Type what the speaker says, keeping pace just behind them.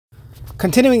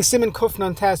Continuing Siman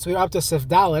Kufnan test, we're up to seif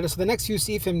Dalet. So the next few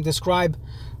seifim describe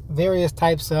various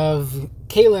types of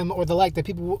kalim or the like that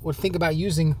people would think about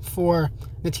using for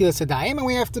netilas yadayim, and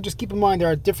we have to just keep in mind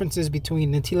there are differences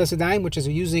between netilas yadayim, which is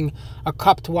using a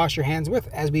cup to wash your hands with.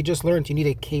 As we just learned, you need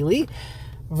a keli,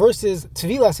 versus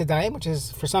tevilas yadayim, which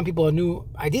is for some people a new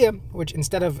idea, which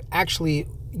instead of actually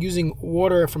using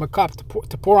water from a cup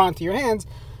to pour onto your hands,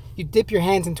 you dip your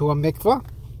hands into a mikvah.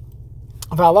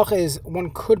 The halacha is one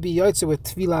could be yotze with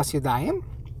tevilas yadayim.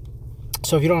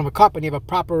 So if you don't have a cup and you have a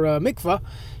proper mikvah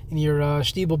in your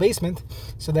shtibel basement,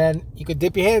 so then you could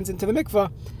dip your hands into the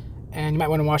mikvah, and you might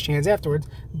want to wash your hands afterwards.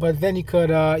 But then you could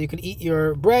eat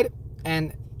your bread,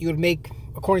 and you would make,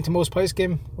 according to most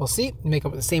poskim, we'll see, you make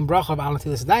up the same bracha of al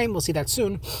netilas yadayim. We'll see that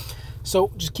soon.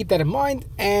 So just keep that in mind,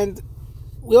 and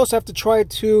we also have to try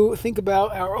to think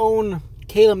about our own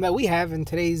kalim that we have in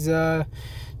today's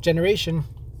generation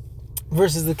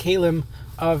versus the kalim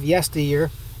of yesteryear,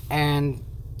 and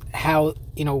how,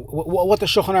 what the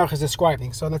Shulchan Aruch is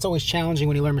describing. So that's always challenging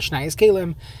when you learn Mishnayos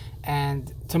kalim,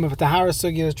 and some of the Tahara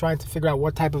sugya is trying to figure out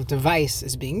what type of device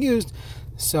is being used.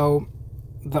 So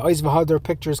the Ois V'Hadar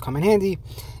pictures come in handy,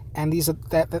 and these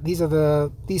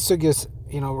sugyas,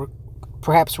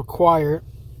 perhaps require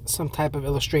some type of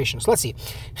illustration. So let's see.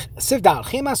 Seif Dalet,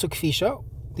 chemas ukfisha.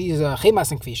 These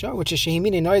chemas and kfisha, which is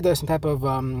shehimini noida, some type of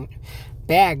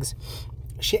bags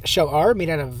shel are made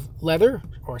out of leather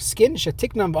or skin.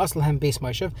 Shetiknam v'aslahem beis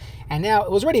moshev, and now it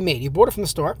was already made. You bought it from the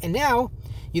store, and now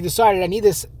you decided I need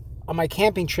this on my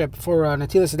camping trip for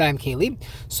netilas yadayim keli.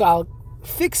 So I'll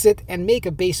fix it and make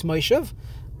a beis moshev,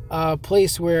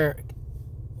 place where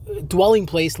dwelling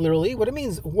place, literally. What it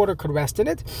means, water could rest in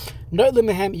it. Noitlim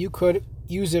mehem, you could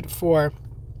use it for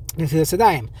netilas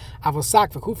yadayim. Avos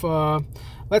sak v'kufa.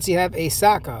 Let's say you have a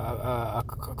sack, a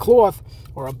cloth,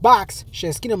 or a box.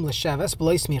 She'eskinam l'sheves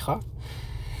b'lo smicha.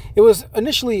 It was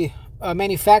initially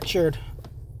manufactured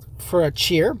for a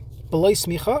chair, b'lo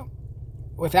smicha,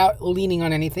 without leaning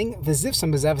on anything.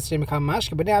 V'zivsam b'zev mekam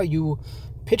mashke. But now you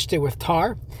pitched it with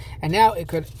tar, and now it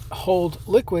could hold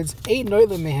liquids. Ein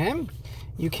noitlim mehem.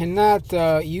 You cannot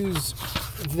use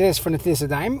this for netilas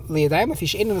yadayim. Liyadayim if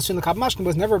she'ein l'sun l'kab mashke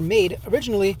was never made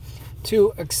originally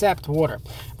to accept water.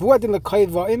 These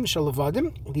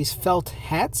felt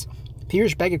hats,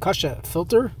 Pirush Beged Kasha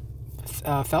filter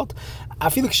felt.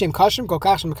 Even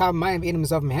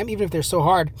if they're so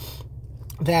hard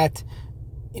that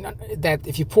that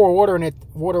if you pour water in it,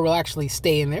 water will actually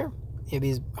stay in there. You have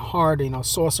these hard,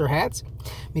 saucer hats.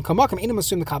 It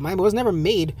was never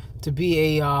made to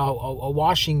be a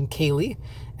washing keli,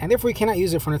 and therefore you cannot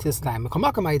use it for netilas yadayim.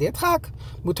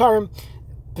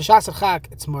 B'shas chak,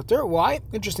 it's mutter. Why?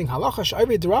 Interesting halacha.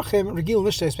 Sh'ayvei derachim regil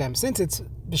nishtes b'hem. Since it's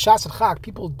b'shas chak,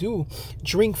 people do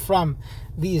drink from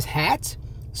these hats,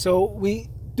 so we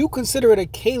do consider it a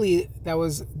keli that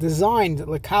was designed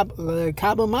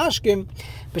lekabel mashkim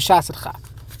b'shas chak.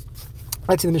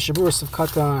 Let's see the Mishaburus of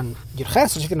Katan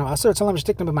Yirches.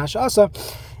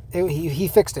 He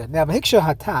fixed it. Now, Hiksha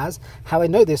Hataz, how I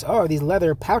know this are these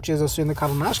leather pouches also in the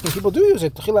kabel mashkim. People do use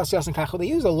it. They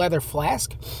use a leather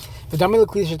flask. Why do you have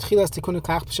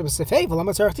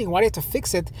to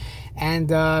fix it and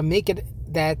make it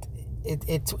that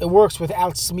it works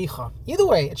without smicha? Either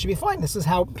way, it should be fine. This is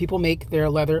how people make their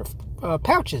leather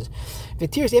pouches.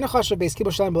 That is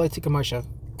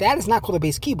not called a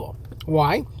beis kibul.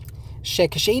 Why?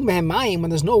 When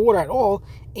there's no water at all,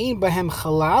 which is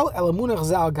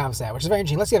very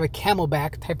interesting. Let's say you have a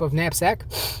camelback type of knapsack.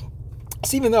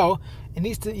 So even though you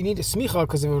need a smicha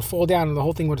because it would fall down and the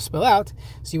whole thing would spill out,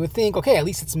 so you would think, okay, at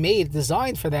least it's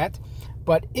designed for that.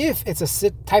 But if it's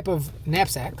a type of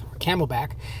knapsack, or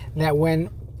camelback, that when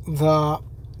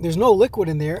there's no liquid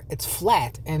in there, it's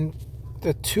flat and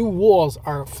the two walls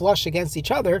are flush against each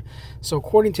other. So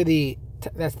according to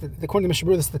according to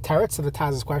Mishabur, this is the teretz of the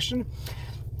Taz's question,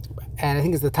 and I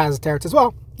think it's the Taz's teretz as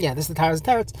well. Yeah, this is the Taz's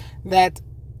teretz, that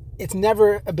it's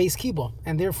never a beis kibul,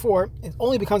 and therefore it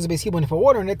only becomes a beis kibul when you put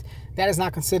water in it. That is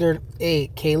not considered a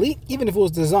keli, even if it was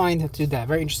designed to do that.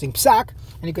 Very interesting psak,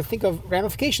 and you could think of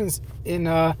ramifications in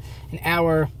our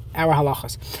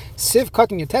halachas. Siv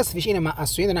cutting your test, they're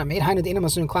not made.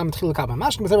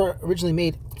 They were originally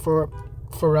made for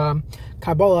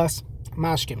kabbalas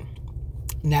mashkim.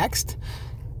 Next,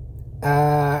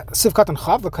 Siv Katan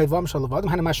Chav, the Kaivam Shalavadim,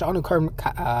 Hanamasha Anu Karm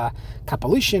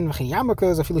Kapalushin,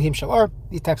 Yamakas, Afiluhim Shalar,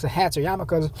 these types of hats or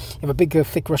yarmulkes. You have a big,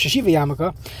 thick Rosh Hashiva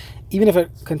yarmulke. Even if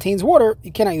it contains water,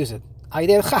 you cannot use it.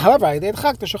 However, the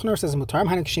Shulchan Aruch says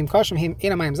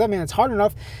it's hard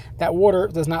enough that water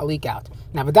does not leak out.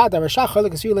 Now, you could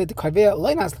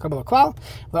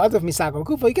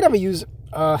never use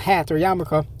a hat or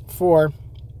yarmulke for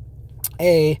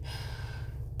a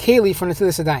keli for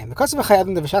netilas yadayim. Because of a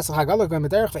chayadim the v'shas l'chagalach going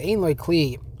b'derech ve'ein loy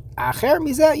kli acher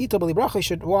mizeh yito b'li bracha. You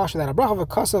should wash without a bracha.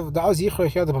 Because of the az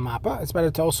yichro yada b'mapa, it's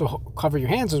better to also cover your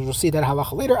hands, as we'll see that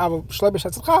halacha later. Aval shlei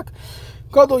b'shatz l'chak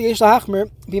gadol yesh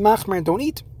lahachmer b'machmer, don't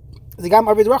eat. Zigam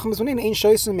arvid racham zvonin ein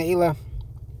shoysim me'ila.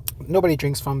 Nobody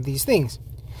drinks from these things.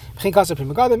 Don't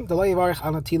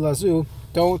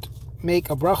make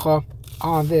a bracha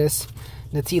on this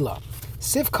netila.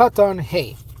 Sif katan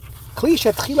hey. You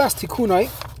have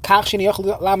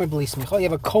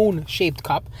a cone-shaped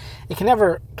cup. It can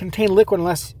never contain liquid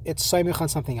unless it's soymich on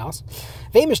something else.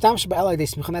 And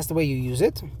that's the way you use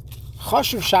it.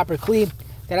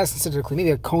 That is considered a kli.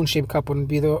 Maybe a cone-shaped cup wouldn't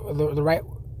be the right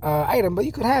item, but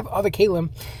you could have other kalim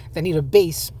that need a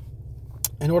base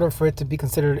in order for it to be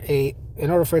considered in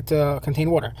order for it to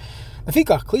contain water. You have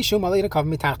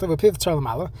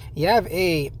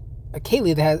a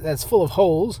keli that's full of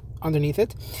holes underneath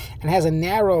it and has a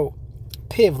narrow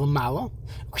piv l'mala.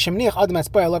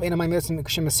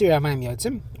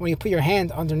 When you put your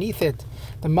hand underneath it,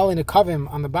 the malin kavim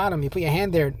on the bottom, you put your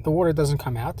hand there, the water doesn't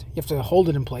come out. You have to hold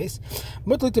it in place.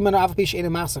 But that's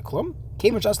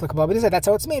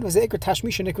how it's made.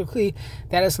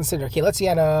 That is considered. Okay, let's say you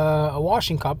had a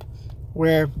washing cup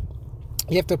where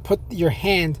you have to put your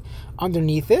hand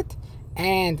underneath it,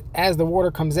 and as the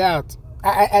water comes out,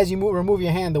 as you remove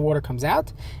your hand, the water comes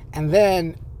out, and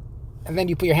then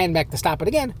you put your hand back to stop it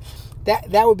again.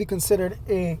 That would be considered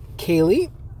a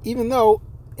keli, even though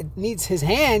it needs his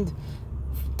hand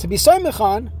to be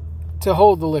soymechan to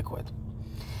hold the liquid.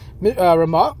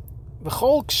 Ramah,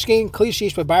 v'chol k'shkein kli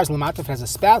sheish b'barz l'mata, if it has a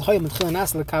spout,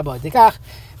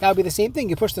 that would be the same thing.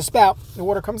 You push the spout, the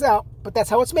water comes out, but that's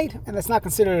how it's made, and that's not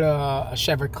considered a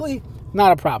shever kli.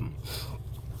 Not a problem.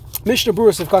 Mishnah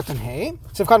Berurah Sivkatan Hey,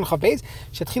 Sivkatan Chavbeis,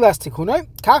 Shetchilas Tikunoi,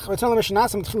 Kach, V'tzon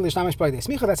L'Mishnasam T'chil L'Shtamish B'Yadei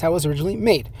Smicha. That's how it was originally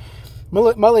made.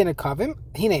 Malei Nekavim,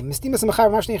 Hine, Mistimas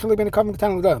Mechav Mashni Chiluk Ben Nekavim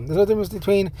K'tan L'Godim. There's a difference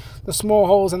between the small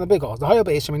holes and the big holes. The Hayel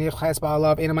Be'esh Shemini Chayes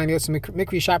Ba'alav Einamayim Yotzim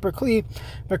Mikri Shaper Kli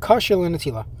V'Kashil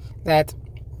L'Netila. That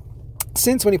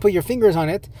since when you put your fingers on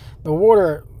it, the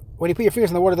water. When you put your fingers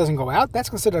in the water, doesn't go out.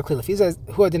 That's considered a kli. If he says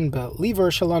who didn't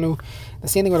believer shalanu, the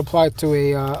same thing would apply to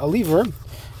a lever,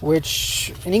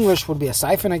 which in English would be a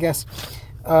siphon, I guess.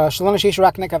 It has a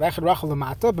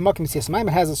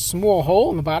small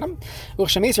hole in the bottom.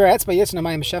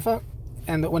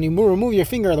 And when you remove your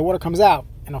finger, the water comes out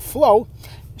in a flow.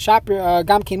 That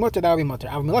would be mutter.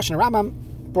 Rambam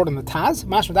brought in the Taz.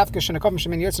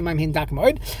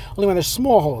 Only when there's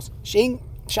small holes.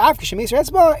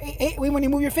 When you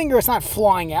move your finger, it's not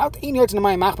flying out.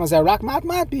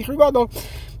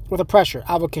 With a pressure.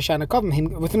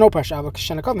 With no pressure.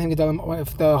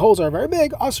 If the holes are very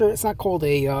big, it's not called a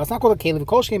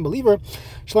keli. Believer.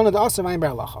 You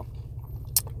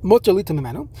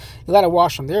let it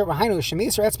wash from there.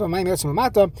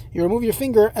 You remove your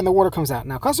finger and the water comes out.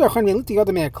 Now,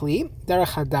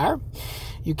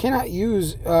 you cannot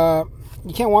use.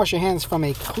 You can't wash your hands from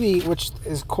a kli, which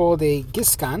is called a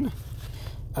giskan,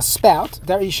 a spout.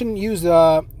 There, you shouldn't use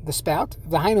the spout.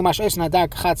 The hainu mash'es nadar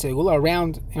kachatzeul,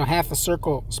 around half a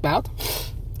circle spout.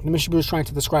 The Mishnah is trying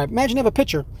to describe. Imagine you have a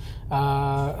pitcher,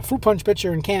 a fruit punch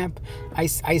pitcher in camp,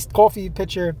 iced coffee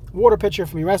pitcher, water pitcher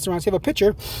from your restaurants. You have a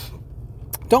pitcher.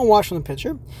 Don't wash from the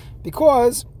pitcher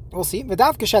because we'll see.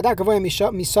 That's only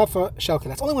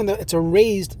when it's a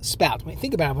raised spout. When you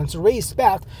think about it, when it's a raised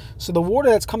spout, so the water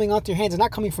that's coming onto your hands is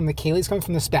not coming from the keli, it's coming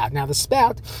from the spout. Now the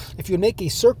spout, if you make a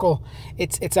circle,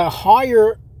 it's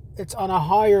on a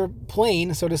higher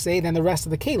plane, so to say, than the rest of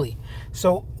the keli.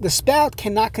 So the spout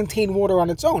cannot contain water on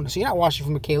its own. So you're not washing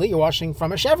from a keli, you're washing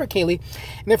from a shever keli,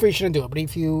 and therefore you shouldn't do it. But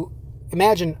if you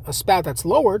imagine a spout that's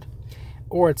lowered,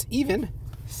 or it's even,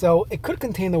 so it could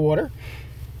contain the water.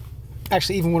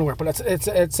 Actually, even wouldn't work, but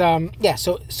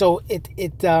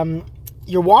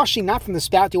you're washing not from the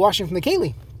spout, you're washing from the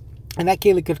keli, and that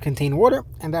keli could contain water,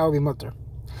 and that would be mutter.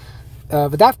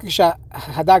 It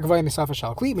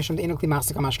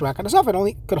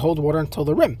only could hold water until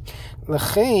the rim.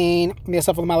 Above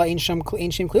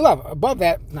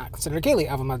that, not considered keli.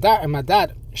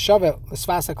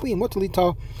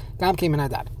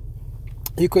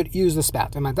 You could use the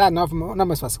spout. But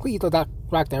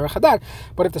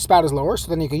if the spout is lower, so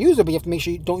then you can use it, but you have to make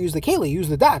sure you don't use the keli, use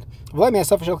the dad. Not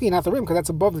the rim, because that's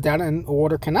above the dad and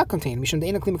water cannot contain. The those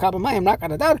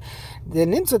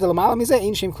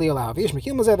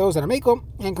that are meko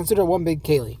and consider one big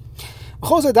keli.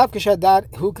 It's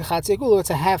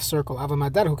a half circle.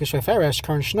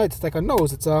 It's like a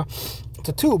nose. It's a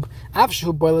tube. Raised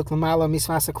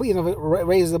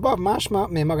above,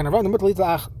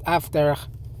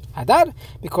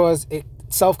 because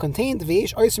self-contained,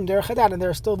 v'yesh oisim derech hadat, and there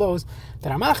are still those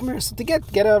that are machmir. So to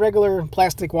get a regular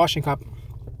plastic washing cup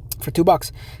for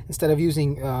 $2 instead of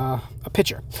using a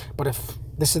pitcher. But if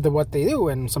this is what they do,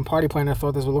 and some party planner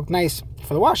thought this would look nice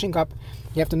for the washing cup,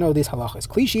 you have to know these halachas.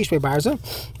 Kli sheish be'barza,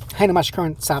 hainu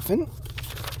mashkaron tzafin.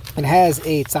 It has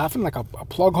a tzafin, like a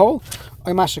plug hole.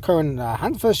 Oy mashkaron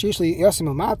handfas, usually yosim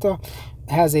ilmata,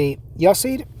 has a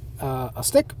yasid, a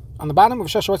stick on the bottom of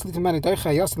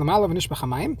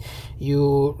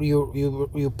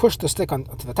you push the stick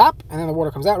to the top, and then the water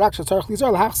comes out. We're going to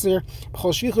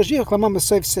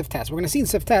see in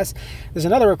seif test, there's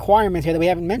another requirement here that we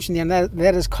haven't mentioned yet, and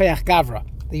that is koyach gavra.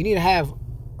 That you need to have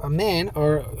a man,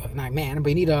 or not man, but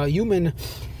you need a human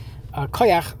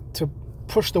koyach to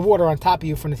push the water on top of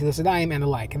you for netilas yadayim and the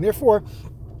like, and therefore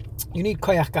you need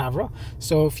koyach gavra.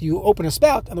 So if you open a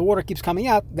spout and the water keeps coming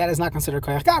out, that is not considered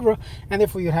koyach gavra, and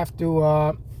therefore you have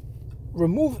to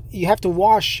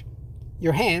wash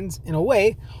your hands in a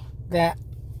way that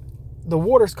the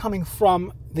water is coming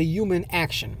from the human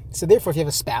action. So therefore, if you have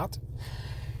a spout,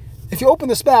 if you open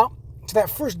the spout, so that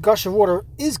first gush of water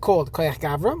is called koyach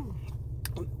gavra,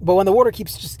 but when the water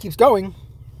keeps going,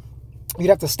 you'd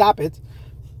have to stop it,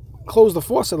 close the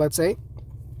faucet, let's say,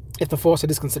 if the faucet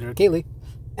is considered a keli,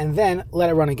 and then let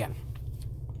it run again.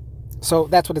 So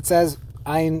that's what it says.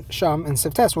 Ein Sham and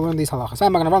seif test. We'll learn these halachas.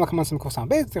 I'm going to run the commands from Kosam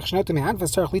Beit. Techshnotu mehan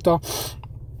v'tzarich lito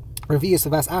revius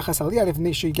avas achas aliyah. If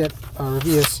make sure you get a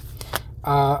revius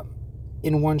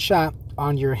in one shot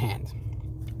on your hand.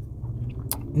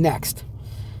 Next.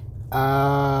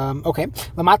 Okay.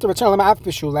 Lamata return lama af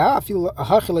b'shula. Afil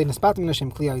hachilei nespatim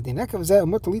nashim kli aydinek. V'zeh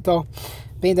umut lito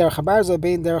bein derech habarza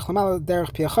bein derech lamala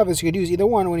derech piachavis. You could use either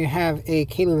one when you have a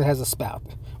keli that has a spout.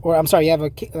 Or, I'm sorry, you have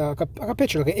a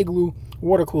pitcher, like an igloo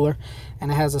water cooler, and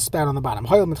it has a spout on the bottom.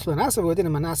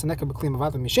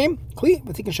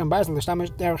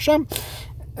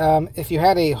 If you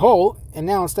had a hole, and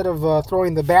now instead of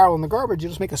throwing the barrel in the garbage, you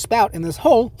just make a spout in this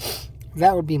hole,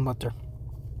 that would be mutter.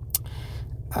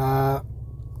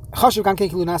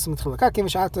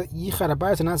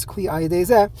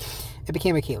 It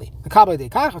became a keli.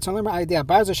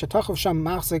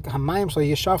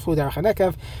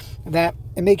 That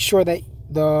it makes sure that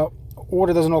the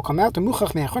water doesn't all come out. If it's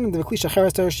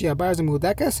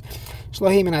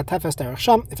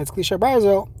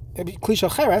klisha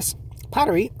cheres,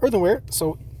 pottery, earthenware,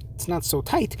 so it's not so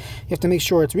tight, you have to make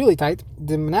sure it's really tight. If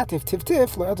there's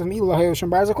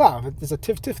a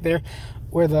tif there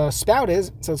where the spout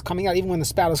is, so it's coming out even when the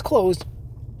spout is closed,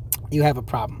 you have a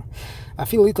problem. Would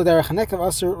be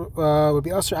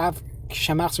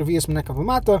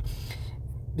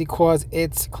because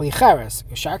it's klicheres.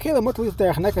 If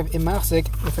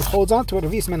it holds on to it,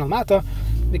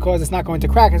 because it's not going to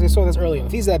crack, as we saw this earlier.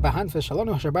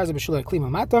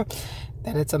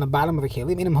 That it's on the bottom of the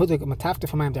kelim.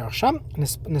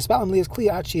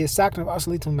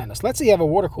 Let's say you have a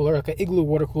water cooler, like an igloo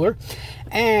water cooler,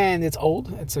 and it's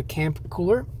old, it's a camp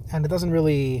cooler, and it doesn't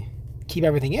really keep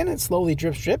everything in, it slowly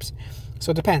drips.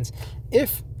 So it depends.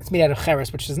 If it's made out of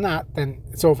cheres, which is not, then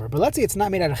it's over. But let's say it's not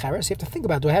made out of cheres, you have to think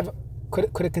about, could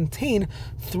it contain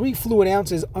 3 fluid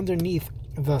ounces underneath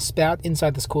the spout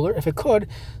inside this cooler? If it could,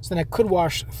 so then it could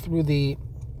wash through the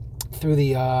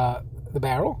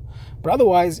barrel. But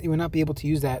otherwise, you would not be able to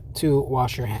use that to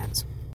wash your hands.